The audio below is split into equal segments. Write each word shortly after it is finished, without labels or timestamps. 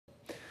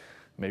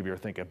Maybe you're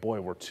thinking,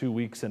 boy, we're 2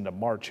 weeks into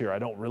March here. I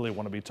don't really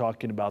want to be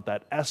talking about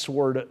that S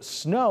word,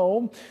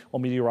 snow. Well,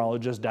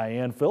 meteorologist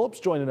Diane Phillips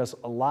joining us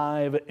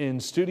live in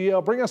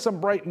studio. Bring us some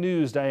bright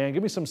news, Diane.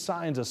 Give me some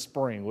signs of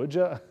spring, would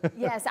you?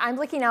 Yes, I'm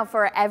looking out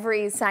for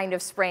every sign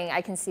of spring I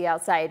can see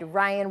outside.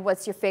 Ryan,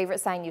 what's your favorite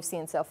sign you've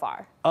seen so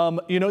far?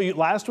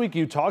 Last week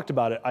you talked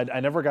about it. I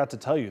never got to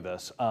tell you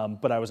this,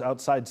 but I was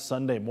outside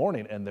Sunday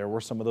morning and there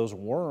were some of those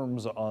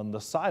worms on the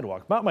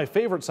sidewalk. Not my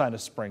favorite sign of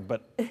spring,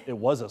 but it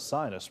was a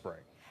sign of spring.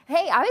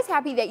 Hey, I was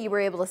happy that you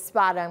were able to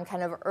spot them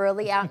kind of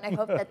early out, and I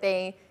hope that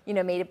they,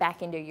 made it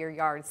back into your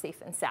yard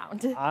safe and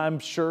sound. I'm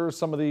sure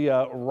some of the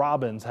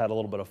robins had a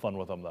little bit of fun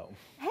with them, though.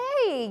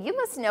 Hey, you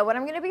must know what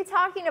I'm going to be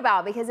talking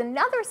about, because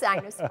another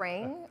sign of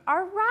spring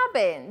are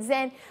robins.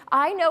 And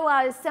I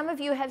know some of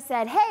you have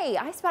said, hey,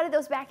 I spotted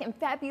those back in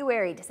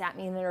February. Does that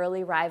mean an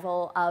early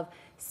arrival of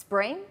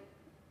spring?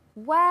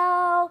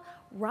 Well,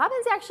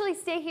 robins actually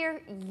stay here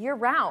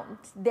year-round.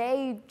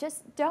 They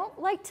just don't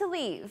like to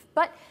leave,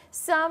 but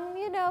some,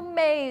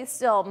 may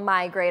still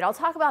migrate. I'll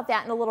talk about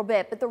that in a little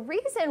bit, but the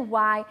reason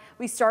why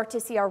we start to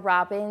see our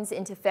robins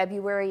into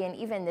February and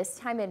even this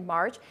time in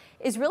March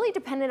is really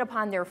dependent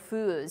upon their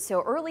food.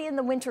 So early in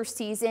the winter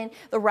season,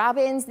 the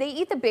robins, they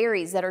eat the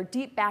berries that are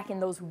deep back in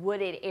those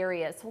wooded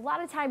areas. So a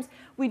lot of times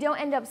we don't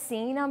end up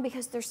seeing them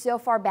because they're so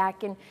far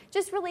back and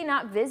just really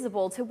not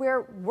visible to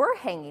where we're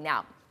hanging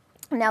out.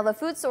 Now the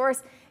food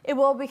source, it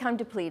will become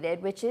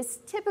depleted, which is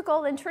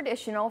typical and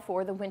traditional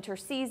for the winter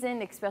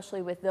season,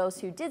 especially with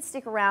those who did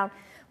stick around.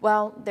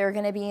 Well, they're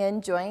going to be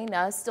enjoying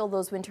still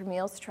those winter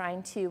meals,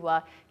 trying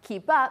to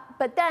keep up.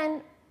 But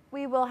then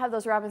we will have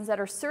those robins that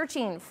are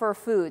searching for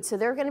food. So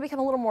they're going to become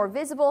a little more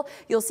visible.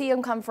 You'll see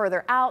them come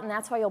further out, and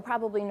that's why you'll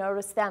probably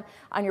notice them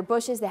on your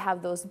bushes. They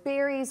have those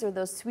berries or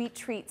those sweet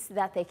treats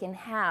that they can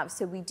have.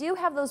 So we do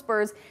have those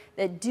birds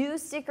that do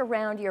stick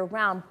around year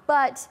round,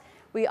 but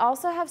we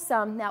also have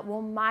some that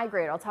will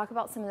migrate. I'll talk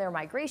about some of their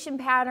migration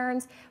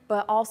patterns,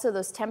 but also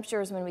those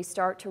temperatures when we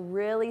start to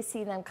really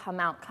see them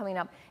coming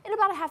up in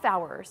about a half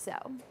hour or so.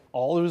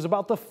 All it was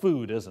about the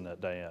food, isn't it,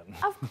 Diane?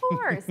 Of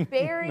course,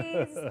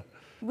 berries.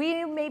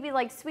 We maybe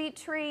like sweet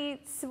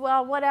treats,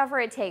 well, whatever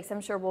it takes. I'm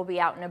sure we'll be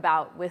out and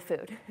about with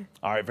food.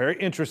 All right, very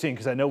interesting,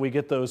 because I know we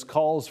get those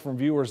calls from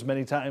viewers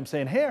many times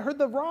saying, hey, I heard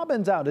the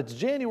robin's out. It's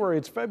January,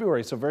 it's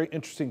February. So very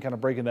interesting kind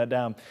of breaking that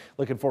down.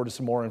 Looking forward to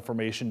some more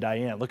information.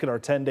 Diane, look at our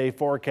 10-day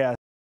forecast.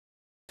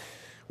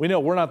 We know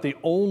we're not the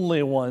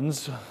only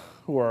ones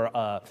who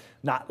are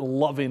not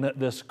loving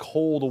this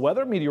cold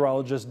weather.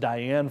 Meteorologist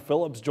Diane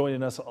Phillips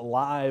joining us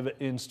live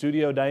in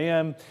studio.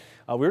 Diane,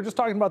 we were just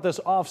talking about this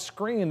off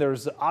screen.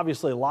 There's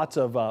obviously lots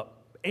of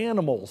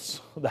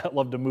animals that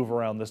love to move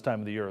around this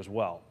time of the year as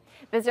well.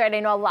 That's right. I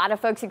know a lot of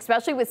folks,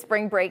 especially with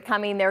spring break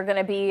coming, they're going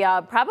to be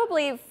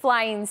probably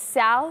flying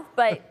south,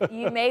 but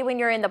you may, when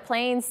you're in the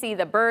plains, see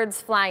the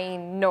birds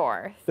flying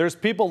north. There's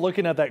people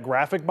looking at that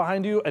graphic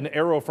behind you, an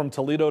arrow from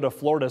Toledo to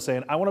Florida,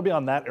 saying, I want to be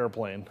on that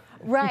airplane.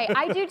 Right,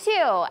 I do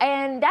too.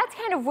 And that's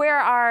kind of where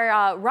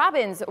our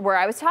robins were.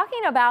 I was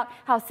talking about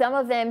how some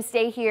of them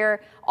stay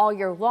here all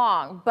year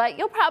long, but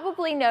you'll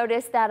probably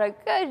notice that a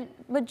good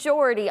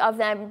majority of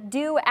them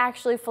do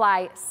actually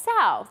fly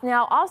south.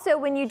 Now, also,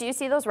 when you do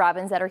see those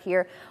robins that are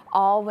here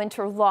all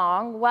winter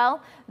long,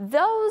 well,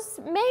 those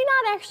may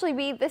not actually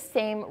be the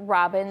same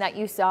robin that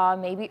you saw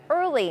maybe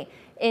early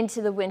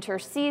into the winter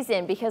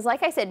season, because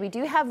like I said, we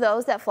do have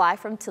those that fly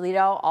from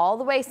Toledo all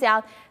the way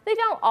south. They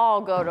don't all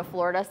go to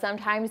Florida.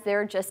 Sometimes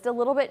they're just a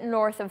little bit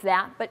north of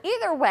that, but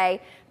either way,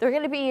 they're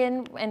going to be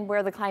in and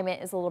where the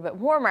climate is a little bit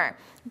warmer.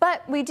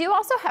 But we do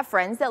also have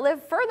friends that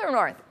live further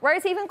north, where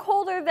it's even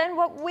colder than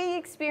what we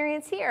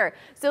experience here.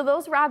 So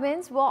those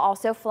robins will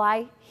also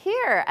fly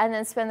here and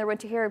then spend their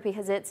winter here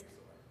because it's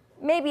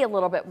maybe a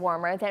little bit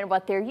warmer than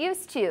what they're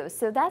used to.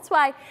 So that's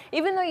why,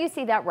 even though you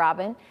see that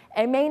robin,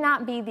 it may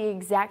not be the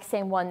exact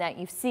same one that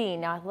you've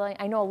seen. Now,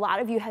 I know a lot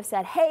of you have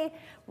said, hey,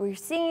 we're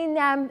seeing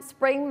them,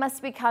 spring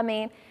must be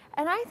coming.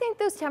 And I think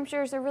those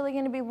temperatures are really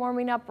going to be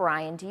warming up,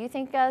 Brian. Do you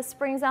think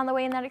spring's on the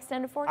way in that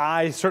extended forecast?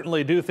 I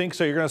certainly do think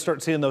so. You're going to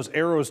start seeing those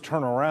arrows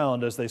turn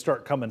around as they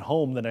start coming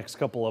home the next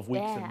couple of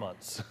weeks and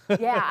months.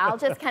 Yeah, I'll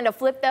just kind of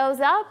flip those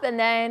up, and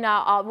then,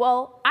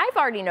 well, I've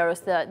already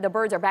noticed the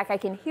birds are back. I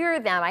can hear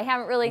them. I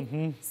haven't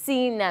really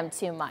seen them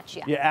too much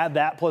yet. You add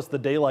that plus the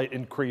daylight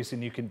increase,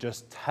 and you can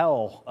just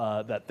tell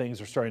that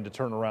things are starting to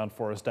turn around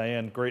for us.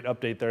 Diane, great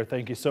update there.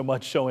 Thank you so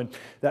much, showing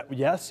that,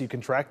 yes, you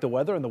can track the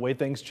weather and the way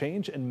things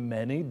change in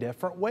many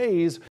different ways.